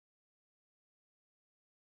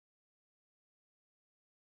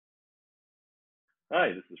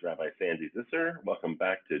Hi, this is Rabbi Sandy Zisser. Welcome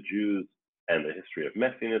back to Jews and the History of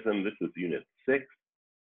Messianism. This is Unit 6,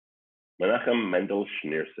 Menachem Mendel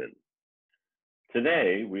Schneerson.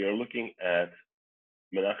 Today, we are looking at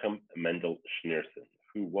Menachem Mendel Schneerson,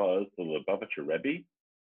 who was the Lubavitcher Rebbe,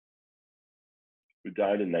 who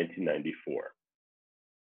died in 1994.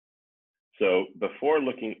 So before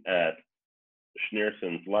looking at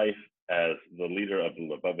Schneerson's life as the leader of the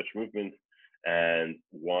Lubavitch movement and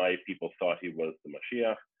why people thought he was the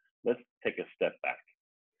Mashiach, let's take a step back.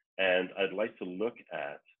 And I'd like to look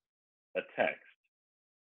at a text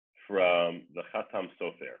from the Chatam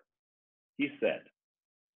Sofer. He said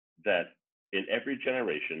that in every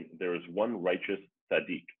generation, there is one righteous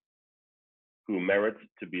tzaddik who merits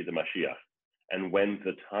to be the Mashiach. And when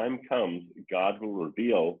the time comes, God will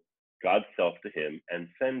reveal God's self to him and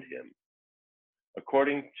send him.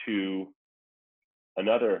 According to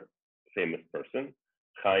another famous person,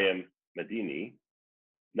 Chaim Medini,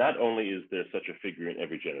 not only is there such a figure in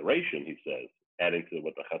every generation, he says, adding to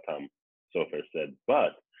what the Chatam Sofer said,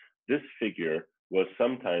 but this figure was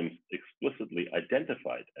sometimes explicitly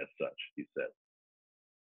identified as such, he says.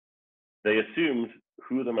 They assumed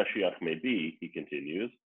who the Mashiach may be, he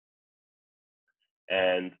continues,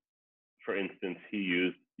 and for instance, he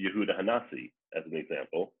used Yehuda Hanassi as an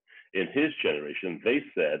example. In his generation, they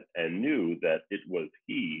said and knew that it was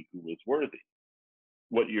he who was worthy.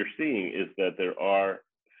 What you're seeing is that there are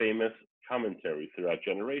famous commentaries throughout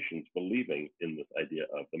generations believing in this idea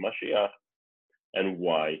of the Mashiach and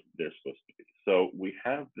why they're supposed to be. So we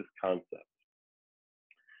have this concept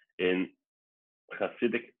in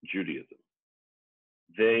Hasidic Judaism.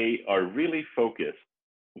 They are really focused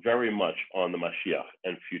very much on the Mashiach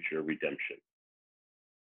and future redemption.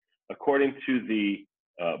 According to the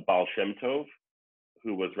Baal Shem Tov,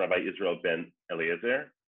 who was Rabbi Israel ben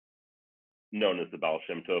Eliezer, known as the Baal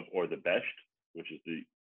Shem Tov or the Besht, which is the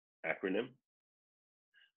acronym.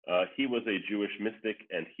 He was a Jewish mystic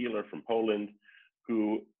and healer from Poland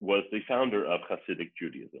who was the founder of Hasidic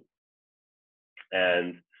Judaism.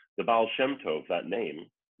 And the Baal Shem Tov, that name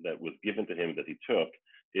that was given to him that he took,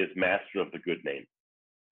 is Master of the Good Name.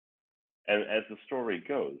 And as the story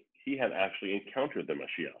goes, he had actually encountered the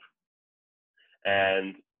Mashiach.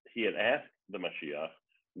 And he had asked the Mashiach,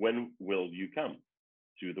 when will you come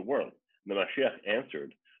to the world? The Mashiach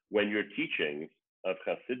answered, when your teachings of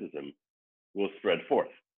Hasidism will spread forth.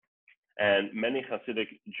 And many Hasidic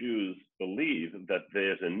Jews believe that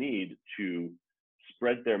there's a need to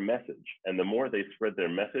spread their message. And the more they spread their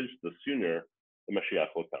message, the sooner the Mashiach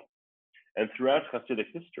will come. And throughout Hasidic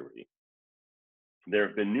history, there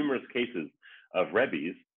have been numerous cases of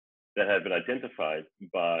Rebbes that have been identified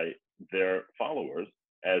by their followers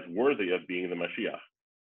as worthy of being the Mashiach.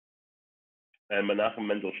 And Menachem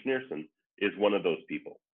Mendel Schneerson is one of those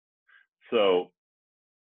people. So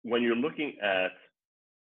when you're looking at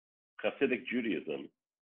Hasidic Judaism,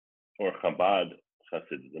 or Chabad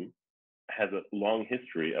Hasidism, has a long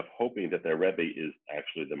history of hoping that their Rebbe is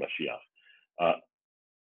actually the Mashiach.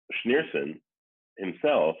 Schneerson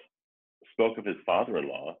himself spoke of his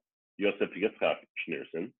father-in-law, Yosef Yitzchak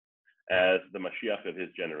Schneerson, as the Mashiach of his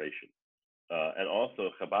generation. And also,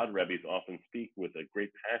 Chabad Rebbes often speak with a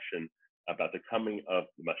great passion about the coming of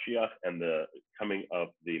the Mashiach and the coming of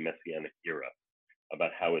the Messianic era,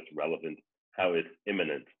 about how it's relevant, how it's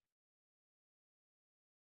imminent.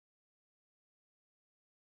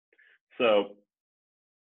 So,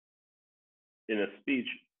 in a speech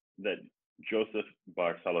that Joseph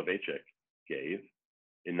Bar Soloveitchik gave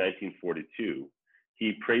in 1942,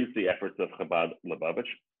 he praised the efforts of Chabad Lubavitch,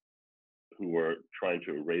 who were trying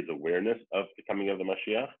to raise awareness of the coming of the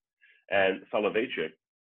Mashiach. And Soloveitchik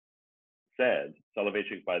said,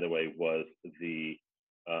 Soloveitchik, by the way, was the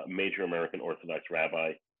major American Orthodox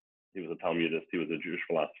rabbi. He was a Talmudist, he was a Jewish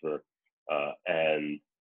philosopher, and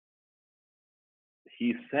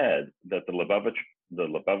he said that the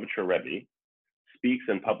Lubavitcher Rebbe speaks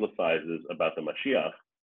and publicizes about the Mashiach.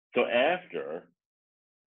 So after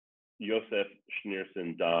Yosef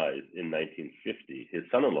Schneerson dies in 1950, his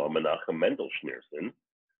son-in-law, Menachem Mendel Schneerson,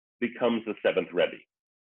 becomes the seventh Rebbe.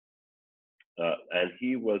 And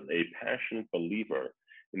he was a passionate believer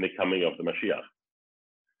in the coming of the Mashiach.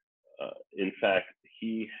 In fact,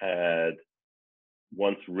 he had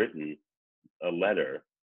once written a letter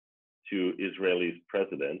to Israel's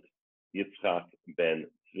president, Yitzhak ben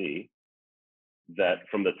Zvi, that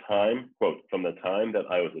from the time, quote, from the time that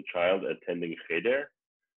I was a child attending Cheder,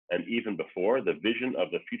 and even before, the vision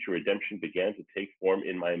of the future redemption began to take form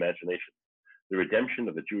in my imagination. The redemption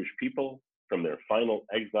of the Jewish people from their final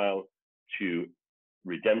exile to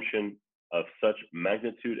redemption of such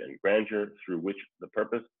magnitude and grandeur through which the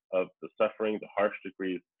purpose of the suffering, the harsh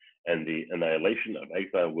decrees, and the annihilation of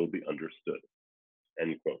exile will be understood.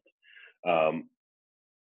 End quote.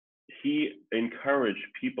 He encouraged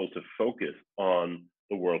people to focus on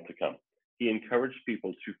the world to come. He encouraged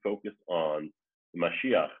people to focus on the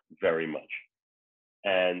Mashiach very much.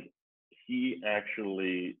 And he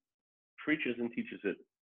actually preaches and teaches it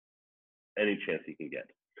any chance he can get.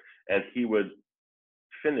 And he would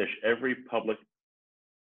finish every public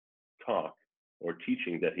talk or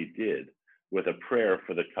teaching that he did with a prayer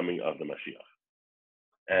for the coming of the Mashiach.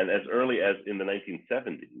 And as early as in the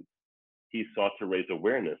 1970s, he sought to raise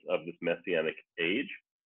awareness of this messianic age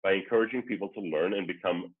by encouraging people to learn and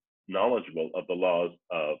become knowledgeable of the laws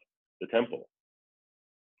of the temple,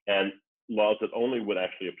 and laws that only would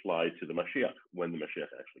actually apply to the Mashiach when the Mashiach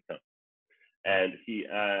actually comes. And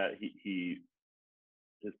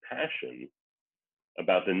his passion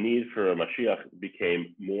about the need for a Mashiach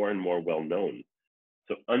became more and more well known.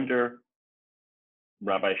 So under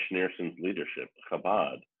Rabbi Schneerson's leadership,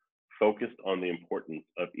 Chabad focused on the importance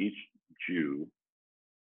of each Jew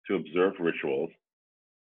to observe rituals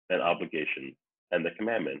and obligations and the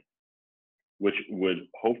commandments, which would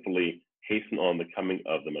hopefully hasten on the coming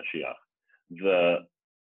of the Mashiach. The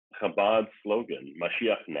Chabad slogan,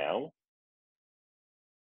 Mashiach Now,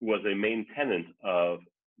 was a main tenet of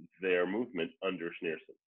their movement under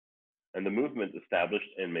Schneerson. And the movement established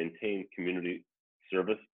and maintained community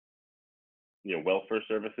service, welfare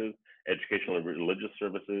services, educational and religious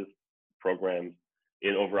services, programs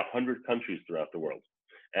in over 100 countries throughout the world.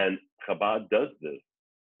 And Chabad does this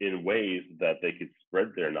in ways that they could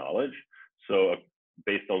spread their knowledge. So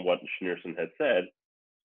based on what Schneerson had said,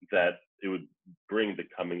 that it would bring the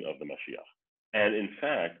coming of the Mashiach. And in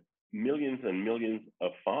fact, millions and millions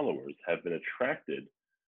of followers have been attracted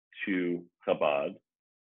to Chabad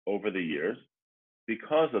over the years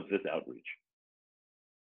because of this outreach.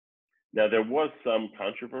 Now, there was some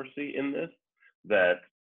controversy in this that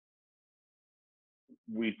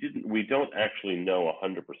we don't actually know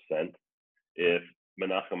 100% if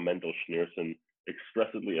Menachem Mendel Schneerson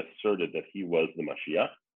expressly asserted that he was the Mashiach.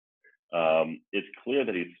 It's clear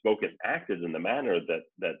that he spoke and acted in the manner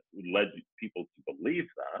that led people to believe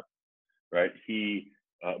that, right?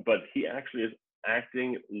 But he actually is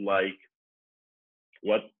acting like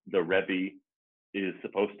what the Rebbe is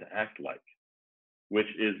supposed to act like, which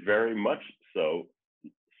is very much so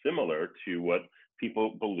similar to what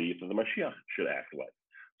people believe that the Mashiach should act like.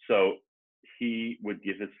 So he would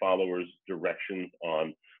give his followers directions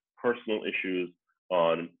on personal issues,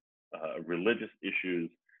 on religious issues.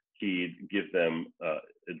 He'd give them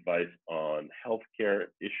advice on healthcare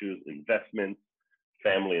issues, investments,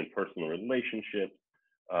 family and personal relationships.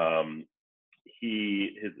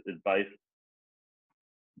 His advice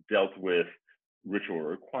dealt with ritual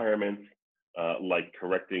requirements, like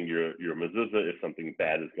correcting your mezuzah if something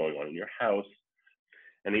bad is going on in your house.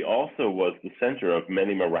 And he also was the center of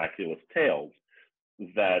many miraculous tales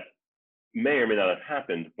that may or may not have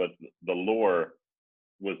happened, but the lore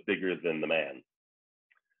was bigger than the man.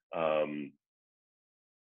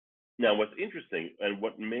 Now, what's interesting and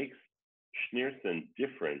what makes Schneerson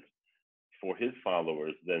different for his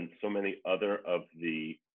followers than so many other of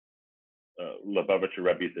the Lubavitcher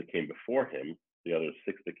Rebbe's that came before him, the other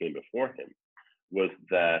 6 that came before him, was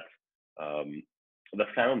that the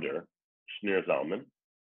founder, Schneer Zalman,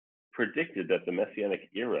 predicted that the Messianic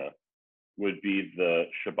era would be the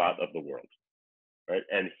Shabbat of the world, right?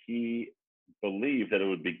 And he believed that it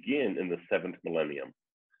would begin in the 7th millennium.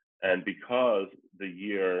 And because the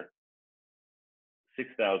year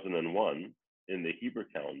 6001 in the Hebrew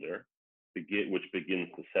calendar, which begins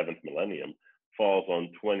the 7th millennium, falls on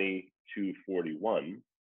 2241,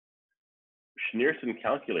 Schneerson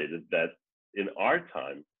calculated that in our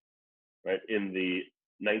time, right, in the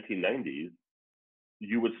 1990s,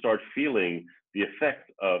 you would start feeling the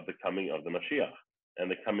effects of the coming of the Mashiach and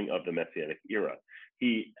the coming of the Messianic era.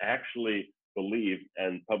 He actually believed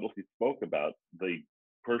and publicly spoke about the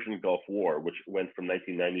Persian Gulf War, which went from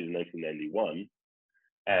 1990 to 1991,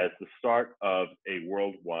 as the start of a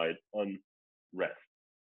worldwide unrest,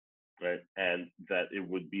 right? And that it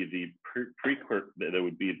would be the precursor, that it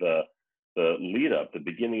would be the lead up, the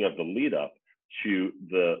beginning of the lead up to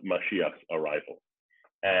the Mashiach's arrival.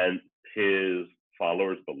 And his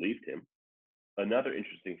followers believed him. Another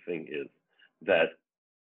interesting thing is that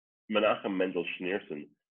Menachem Mendel Schneerson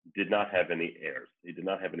did not have any heirs. He did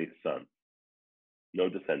not have any sons, no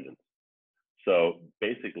descendants. So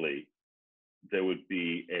basically, there would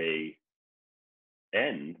be a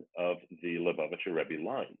end of the Lubavitcher Rebbe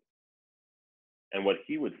line. And what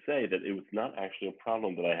he would say that it was not actually a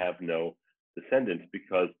problem that I have no descendants,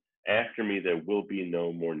 because After me, there will be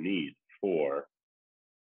no more need for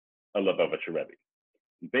a Lubavitcher Rebbe.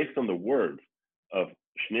 Based on the words of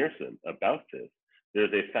Schneerson about this,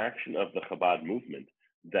 there's a faction of the Chabad movement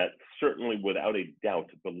that certainly, without a doubt,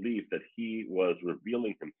 believed that he was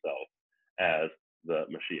revealing himself as the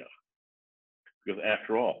Mashiach. Because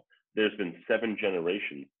after all, there's been 7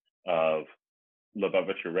 generations of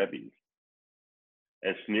Lubavitcher Rebbe's.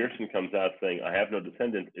 And Schneerson comes out saying, I have no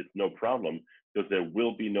descendants, it's no problem, because there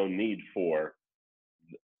will be no need for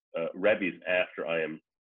Rebbe's after I am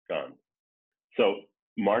gone. So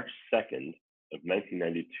March 2nd of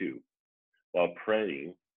 1992, while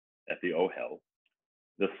praying at the Ohel,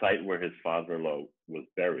 the site where his father-in-law was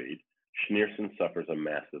buried, Schneerson suffers a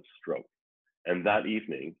massive stroke. And that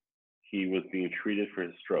evening, he was being treated for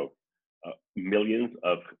his stroke. Millions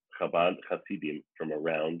of Chabad Hasidim from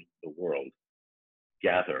around the world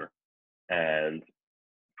gather and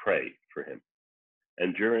pray for him.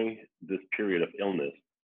 And during this period of illness,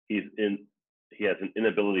 he has an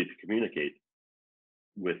inability to communicate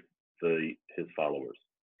with his followers.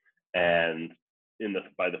 And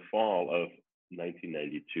by the fall of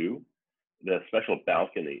 1992, the special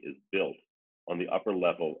balcony is built on the upper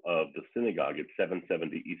level of the synagogue at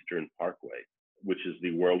 770 Eastern Parkway, which is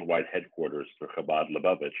the worldwide headquarters for Chabad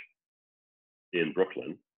Lubavitch in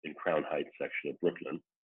Brooklyn, in Crown Heights section of Brooklyn.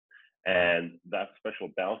 And that special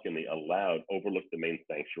balcony overlooked the main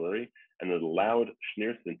sanctuary, and it allowed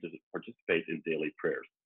Schneerson to participate in daily prayers.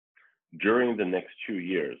 During the next 2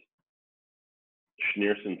 years,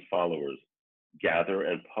 Schneerson's followers gather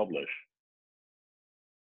and publish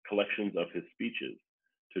collections of his speeches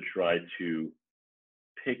to try to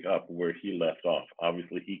pick up where he left off.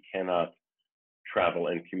 Obviously, he cannot travel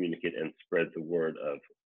and communicate and spread the word of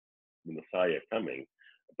the Messiah coming,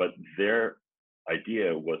 but their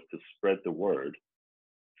idea was to spread the word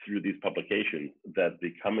through these publications that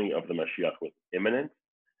the coming of the Mashiach was imminent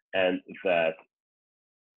and that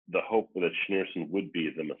the hope that Schneerson would be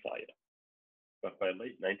the Messiah. But by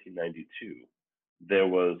late 1992, there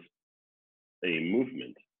was a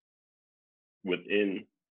movement within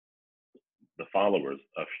the followers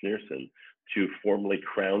of Schneerson to formally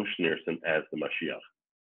crown Schneerson as the Mashiach.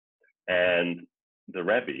 And the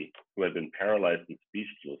Rebbe, who had been paralyzed and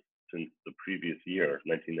speechless since the previous year,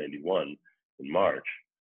 1991, in March,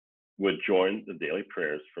 would join the daily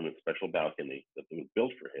prayers from a special balcony that was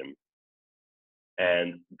built for him.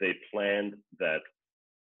 And they planned that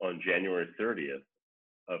on January 30th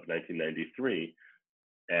of 1993,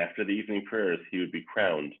 after the evening prayers, he would be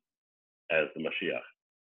crowned as the Mashiach.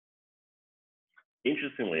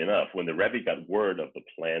 Interestingly enough, when the Rebbe got word of the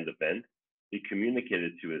planned event, he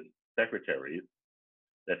communicated to his secretaries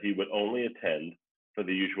that he would only attend for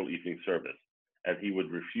the usual evening service, and he would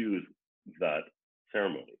refuse that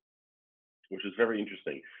ceremony, which is very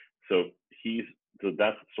interesting. So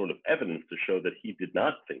that's sort of evidence to show that he did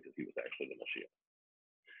not think that he was actually the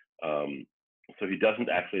Mashiach. So he doesn't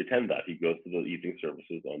actually attend that. He goes to the evening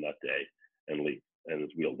services on that day and leaves and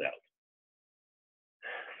is wheeled out.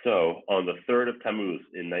 So on the 3rd of Tammuz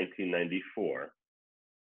in 1994,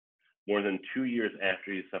 more than 2 years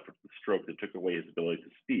after he suffered the stroke that took away his ability to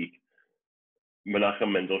speak,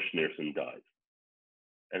 Menachem Mendel Schneerson died.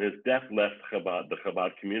 And his death left the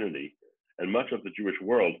Chabad community and much of the Jewish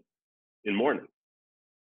world in mourning,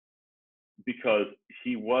 because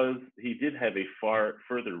he did have a far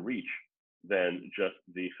further reach than just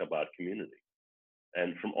the Chabad community.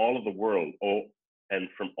 And from all over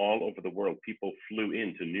the world, people flew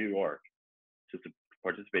into New York to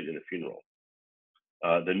participate in the funeral.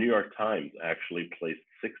 The New York Times actually placed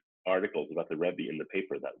 6 articles about the Rebbe in the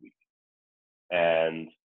paper that week. And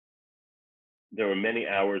there were many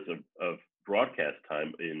hours of broadcast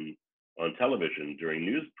time on television during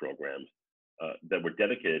news programs that were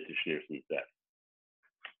dedicated to Schneerson's death.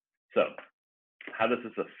 So how does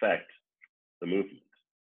this affect the movement?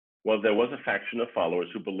 Well, there was a faction of followers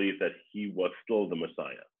who believed that he was still the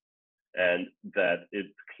Messiah, and that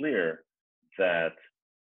it's clear that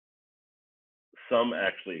some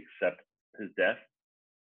actually accept his death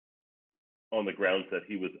on the grounds that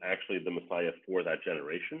he was actually the Messiah for that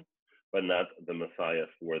generation, but not the Messiah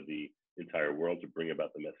for the entire world to bring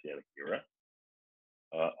about the Messianic era.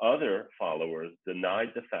 Other followers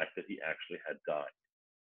denied the fact that he actually had died,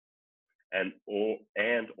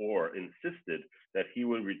 or insisted that he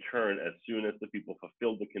would return as soon as the people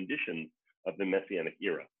fulfilled the conditions of the Messianic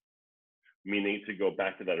era, meaning to go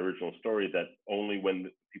back to that original story that only when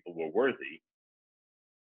the people were worthy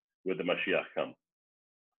would the Mashiach come,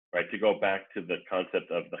 right? To go back to the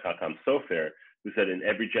concept of the Chacham Sofer, who said in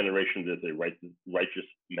every generation there's a righteous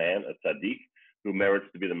man, a tzaddik, who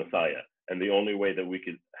merits to be the Messiah. And the only way that we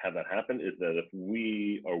could have that happen is that if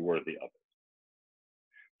we are worthy of it.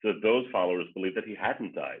 So those followers believed that he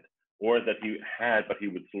hadn't died, or that he had, but he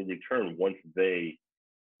would still return once they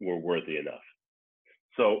were worthy enough.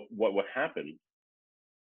 So what would happen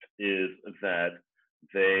is that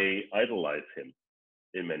they idolize him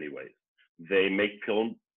in many ways. They make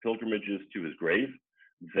pilgrimages to his grave.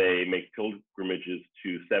 They make pilgrimages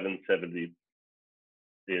to 770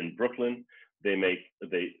 in Brooklyn. They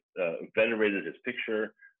venerated his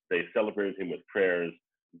picture. They celebrated him with prayers.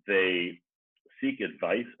 They seek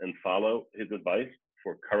advice and follow his advice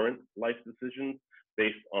for current life decisions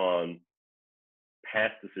based on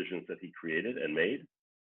past decisions that he created and made.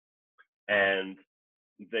 And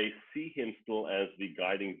they see him still as the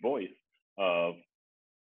guiding voice of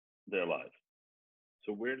their lives.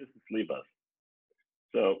 So where does this leave us?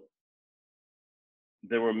 So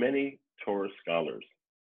there were many Torah scholars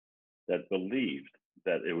that believed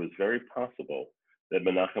that it was very possible that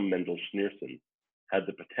Menachem Mendel Schneerson had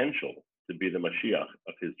the potential to be the Mashiach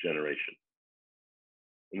of his generation.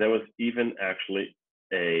 And there was even actually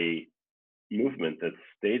a movement that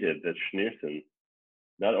stated that Schneerson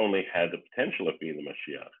not only had the potential of being the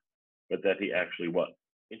Mashiach, but that he actually was.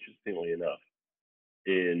 Interestingly enough,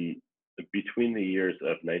 between the years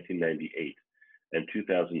of 1998 and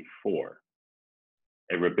 2004,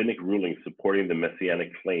 a rabbinic ruling supporting the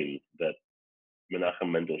messianic claims that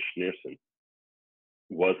Menachem Mendel Schneerson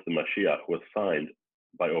was the Mashiach was signed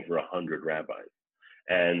by over 100 rabbis.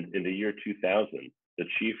 And in the year 2000, the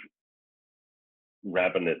chief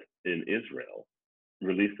rabbinate in Israel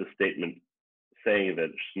released a statement saying that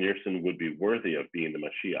Schneerson would be worthy of being the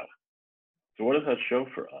Mashiach. So what does that show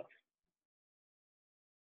for us?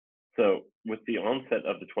 So with the onset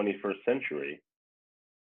of the 21st century,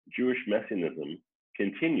 Jewish messianism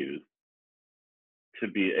continues to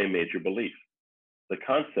be a major belief. The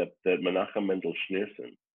concept that Menachem Mendel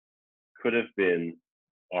Schneerson could have been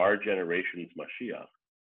our generation's Mashiach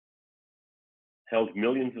held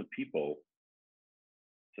millions of people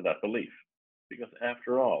to that belief. Because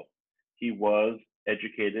after all, he was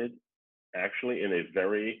educated actually in a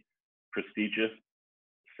very prestigious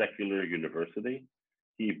secular university.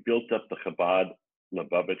 He built up the Chabad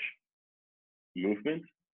Lubavitch movement,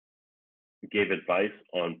 gave advice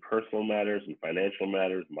on personal matters and financial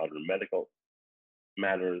matters, modern medical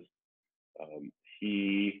matters.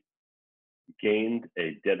 He gained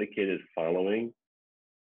a dedicated following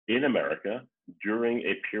in America during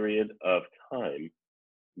a period of time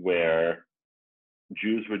where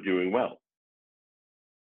Jews were doing well.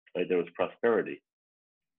 Right? There was prosperity.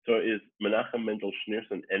 So is Menachem Mendel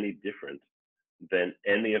Schneerson any different than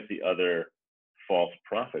any of the other false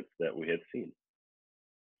prophets that we had seen?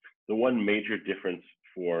 The one major difference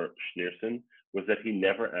for Schneerson was that he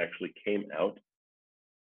never actually came out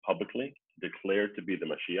publicly, declared to be the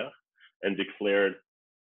Mashiach, and declared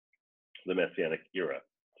the Messianic era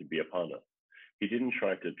to be upon us. He didn't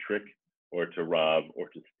try to trick or to rob or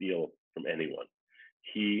to steal from anyone.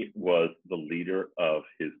 He was the leader of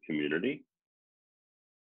his community.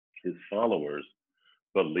 His followers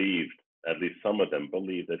believed, at least some of them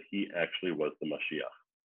believed, that he actually was the Mashiach.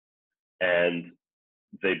 And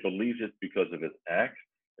they believed it because of his acts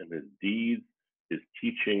and his deeds, his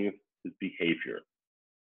teachings, his behavior.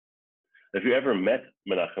 If you ever met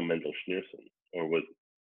Menachem Mendel Schneerson or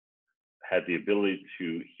had the ability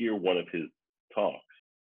to hear one of his talks,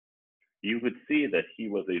 you would see that he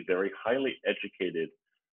was a very highly educated,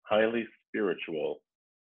 highly spiritual,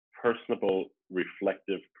 personable,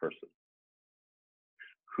 reflective person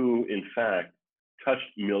who, in fact, touched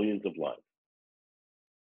millions of lives.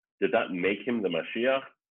 Did that make him the Mashiach?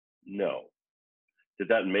 No. Did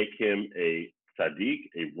that make him a tzaddik,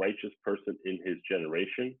 a righteous person in his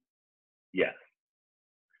generation? Yes.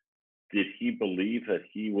 Did he believe that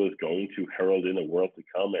he was going to herald in a world to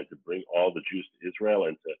come and to bring all the Jews to Israel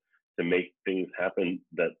and to make things happen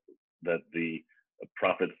that the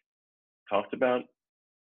prophets talked about?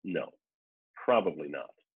 No, probably not.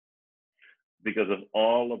 Because of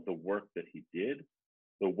all of the work that he did,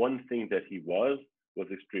 the one thing that he was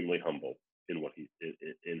extremely humble in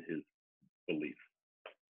his belief.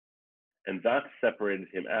 And that separated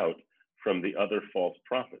him out from the other false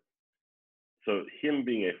prophets. So him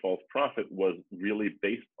being a false prophet was really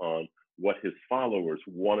based on what his followers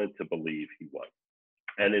wanted to believe he was.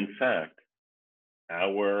 And in fact,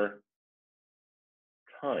 our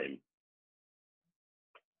time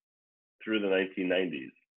through the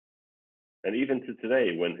 1990s, and even to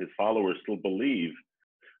today, when his followers still believe,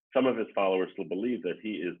 some of his followers still believe that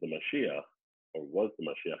he is the Mashiach, or was the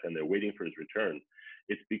Mashiach, and they're waiting for his return,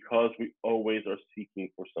 it's because we always are seeking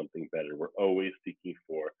for something better. We're always seeking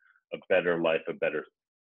for a better life, a better,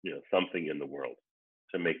 something in the world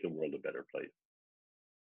to make the world a better place.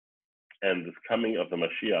 And this coming of the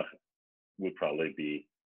Mashiach would probably be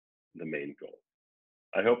the main goal.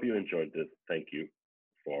 I hope you enjoyed this. Thank you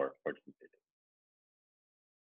for participating.